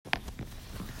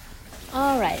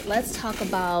All right, let's talk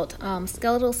about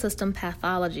skeletal system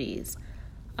pathologies.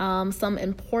 Some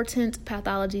important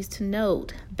pathologies to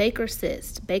note. Baker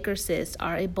cysts. Baker cysts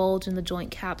are a bulge in the joint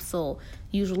capsule,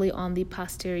 usually on the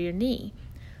posterior knee.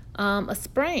 A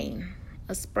sprain.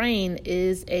 A sprain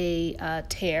is a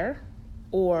tear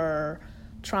or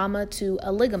trauma to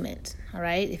a ligament. All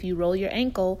right, if you roll your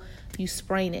ankle, you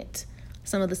sprain it.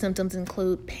 Some of the symptoms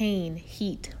include pain,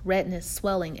 heat, redness,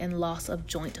 swelling, and loss of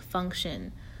joint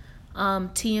function.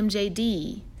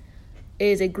 TMJD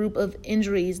is a group of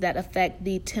injuries that affect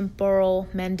the temporal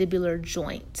mandibular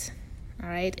joint. All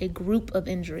right, a group of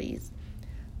injuries.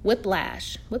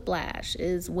 Whiplash. Whiplash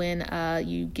is when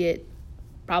you get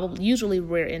probably usually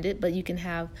rear-ended, but you can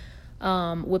have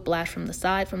whiplash from the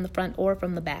side, from the front, or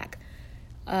from the back.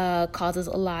 Causes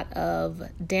a lot of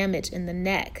damage in the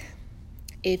neck.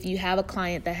 If you have a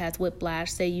client that has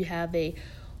whiplash, say you have a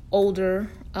older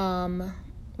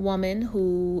woman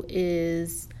who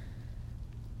is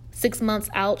 6 months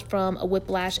out from a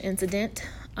whiplash incident,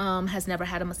 has never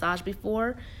had a massage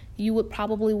before, you would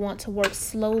probably want to work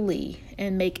slowly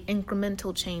and make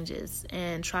incremental changes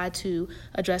and try to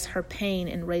address her pain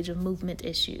and range of movement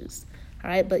issues.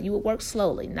 All right, but you would work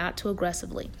slowly, not too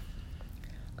aggressively.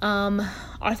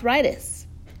 Arthritis.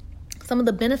 Some of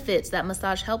the benefits that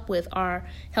massage helps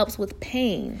with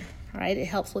pain. All right, it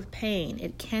helps with pain.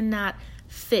 It cannot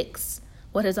fix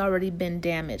what has already been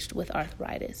damaged with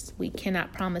arthritis. We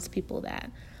cannot promise people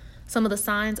that. Some of the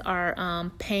signs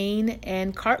are pain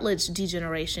and cartilage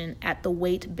degeneration at the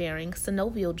weight-bearing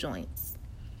synovial joints.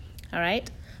 All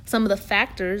right. Some of the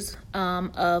factors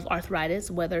of arthritis,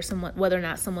 whether or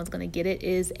not someone's going to get it,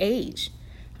 is age.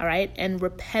 All right, and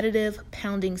repetitive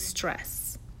pounding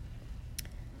stress.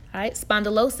 All right,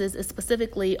 spondylosis is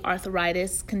specifically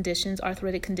arthritic conditions,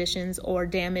 or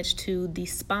damage to the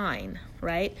spine.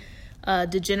 Right.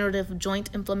 Degenerative joint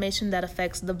inflammation that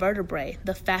affects the vertebrae,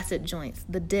 the facet joints,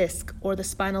 the disc, or the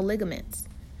spinal ligaments.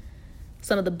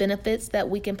 Some of the benefits that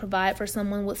we can provide for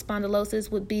someone with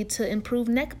spondylosis would be to improve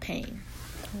neck pain,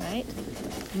 right?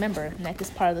 Remember, neck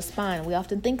is part of the spine. We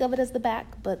often think of it as the back,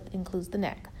 but includes the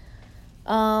neck.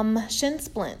 Shin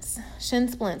splints. Shin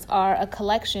splints are a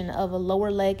collection of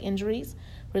lower leg injuries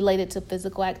related to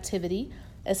physical activity,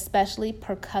 especially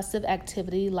percussive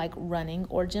activity like running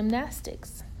or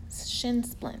gymnastics. Shin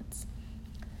splints.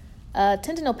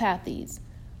 Tendinopathies,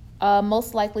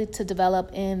 most likely to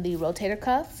develop in the rotator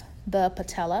cuff, the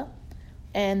patella,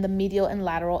 and the medial and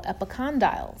lateral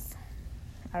epicondyles.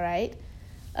 All right.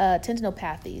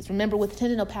 Tendinopathies. Remember, with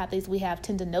tendinopathies, we have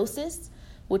tendinosis,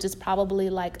 which is probably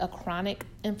like a chronic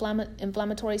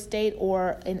inflammatory state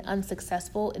or an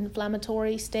unsuccessful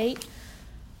inflammatory state.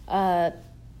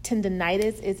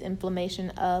 Tendinitis is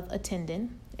inflammation of a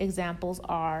tendon. Examples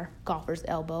are golfer's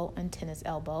elbow and tennis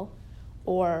elbow,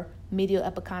 or medial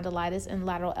epicondylitis and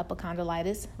lateral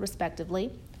epicondylitis,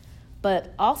 respectively.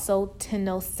 But also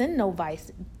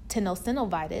tenosynovitis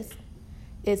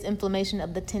is inflammation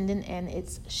of the tendon and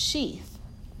its sheath,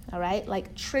 all right,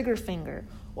 like trigger finger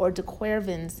or de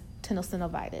Quervain's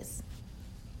tenosynovitis.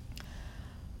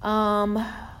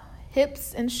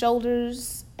 Hips and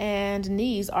shoulders and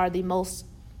knees are the most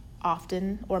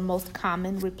often or most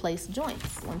common replaced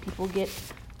joints when people get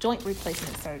joint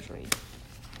replacement surgery.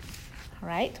 All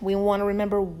right, we want to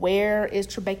remember, where is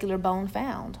trabecular bone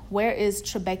found? Where is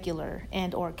trabecular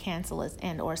and or cancellous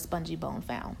and or spongy bone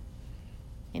found?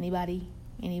 Anybody?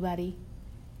 In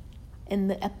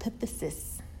the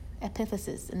epiphysis,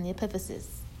 in the epiphysis.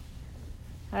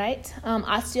 All right,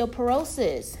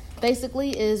 osteoporosis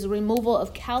basically is removal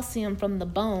of calcium from the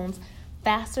bones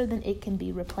faster than it can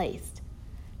be replaced.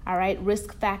 All right,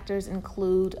 risk factors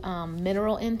include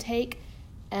mineral intake,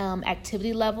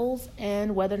 activity levels,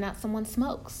 and whether or not someone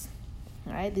smokes.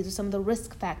 All right, these are some of the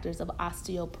risk factors of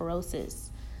osteoporosis.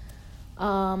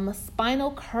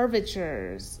 Spinal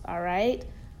curvatures, all right?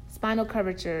 Spinal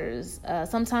curvatures,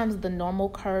 sometimes the normal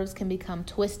curves can become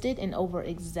twisted and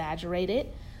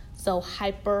over-exaggerated. So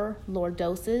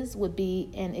hyperlordosis would be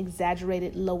an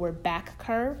exaggerated lower back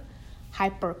curve.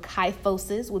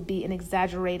 Hyperkyphosis would be an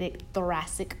exaggerated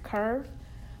thoracic curve.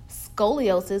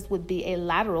 Scoliosis would be a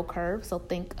lateral curve, so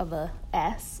think of a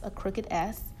crooked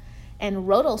S. And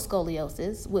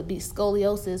rotoscoliosis would be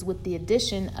scoliosis with the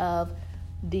addition of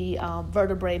the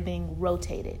vertebrae being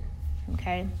rotated,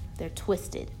 okay? They're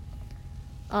twisted.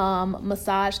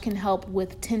 Massage can help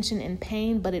with tension and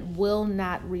pain, but it will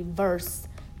not reverse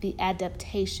the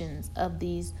adaptations of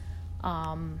these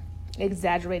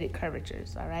exaggerated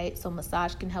curvatures, all right? So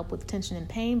massage can help with tension and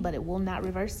pain, but it will not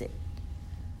reverse it.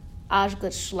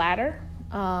 Osgood-Schlatter,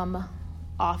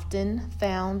 often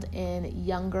found in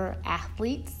younger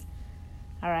athletes,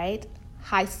 all right?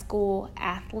 high school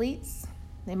athletes.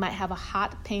 They might have a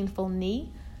hot, painful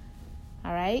knee.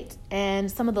 All right.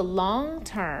 And some of the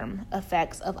long-term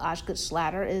effects of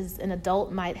Osgood-Schlatter is an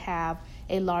adult might have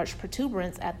a large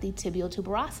protuberance at the tibial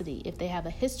tuberosity if they have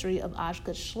a history of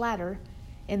Osgood-Schlatter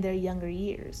in their younger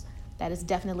years. That is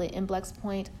definitely an implex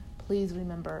point. Please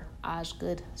remember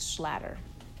Osgood-Schlatter.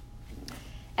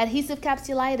 Adhesive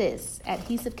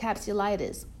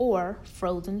capsulitis, or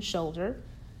frozen shoulder.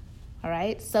 All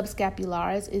right.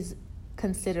 Subscapularis is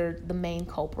considered the main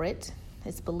culprit.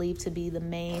 It's believed to be the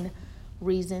main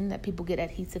reason that people get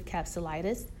adhesive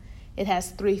capsulitis. It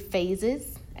has 3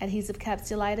 phases, adhesive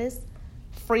capsulitis: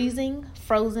 freezing,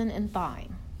 frozen, and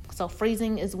thawing. So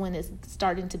freezing is when it's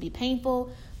starting to be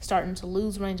painful, starting to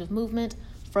lose range of movement.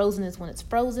 Frozen is when it's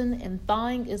frozen, and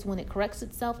thawing is when it corrects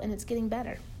itself and it's getting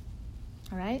better.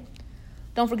 All right.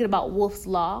 Don't forget about Wolff's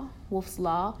Law. Wolff's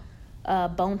Law,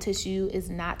 bone tissue is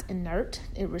not inert.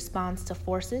 It responds to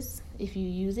forces. If you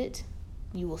use it,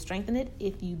 you will strengthen it.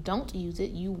 If you don't use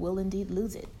it, you will indeed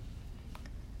lose it.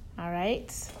 All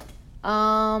right.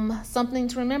 Something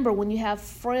to remember when you have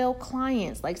frail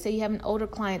clients, like say you have an older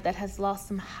client that has lost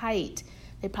some height,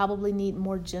 they probably need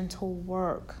more gentle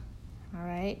work. All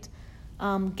right.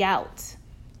 Gout.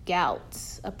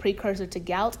 A precursor to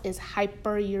gout is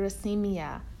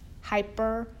hyperuricemia.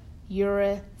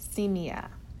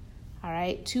 All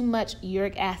right. Too much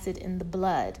uric acid in the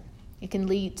blood. It can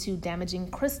lead to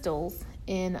damaging crystals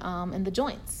in the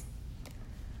joints.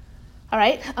 All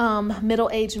right.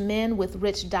 Middle-aged men with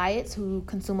rich diets who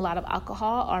consume a lot of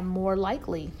alcohol are more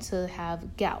likely to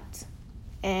have gout.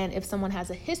 And if someone has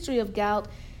a history of gout,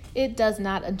 it does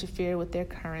not interfere with their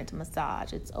current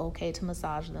massage. It's okay to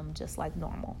massage them just like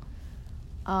normal.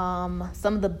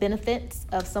 Some of the benefits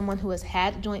of someone who has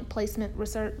had joint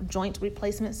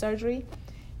replacement surgery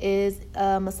is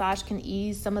massage can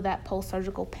ease some of that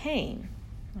post-surgical pain.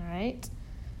 All right.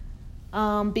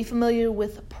 Be familiar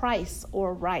with PRICE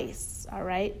or RICE. All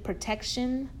right.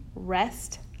 Protection,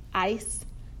 rest, ice,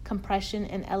 compression,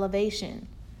 and elevation.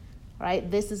 All right.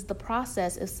 This is the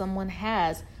process if someone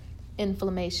has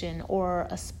inflammation or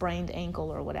a sprained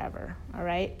ankle or whatever. All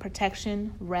right.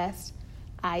 Protection, rest,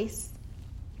 ice,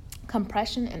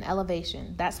 compression, and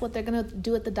elevation. That's what they're going to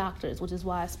do at the doctor's, which is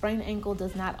why a sprained ankle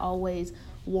does not always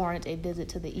warrant a visit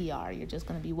to the ER. You're just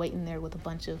going to be waiting there with a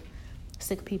bunch of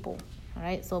sick people. All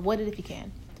right, so avoid it if you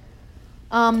can.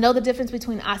 Know the difference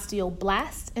between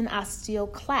osteoblast and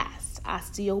osteoclast.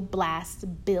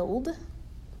 Osteoblast build,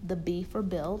 the B for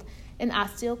build, and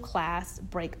osteoclast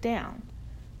break down.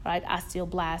 All right,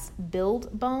 osteoblast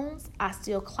build bones,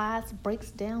 osteoclast breaks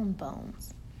down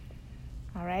bones.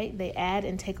 All right, they add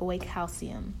and take away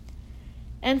calcium.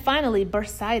 And finally,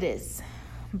 bursitis.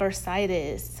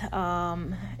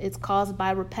 It's caused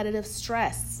by repetitive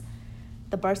stress.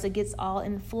 The bursa gets all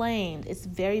inflamed. It's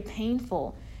very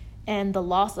painful. And the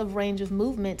loss of range of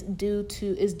movement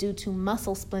is due to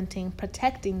muscle splinting,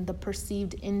 protecting the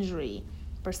perceived injury.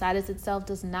 Bursitis itself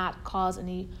does not cause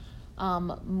any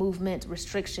movement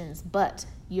restrictions, but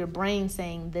your brain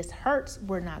saying this hurts,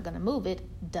 we're not going to move it,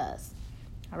 does.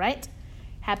 All right.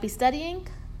 Happy studying.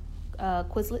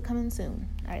 Quizlet coming soon.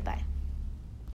 All right, bye.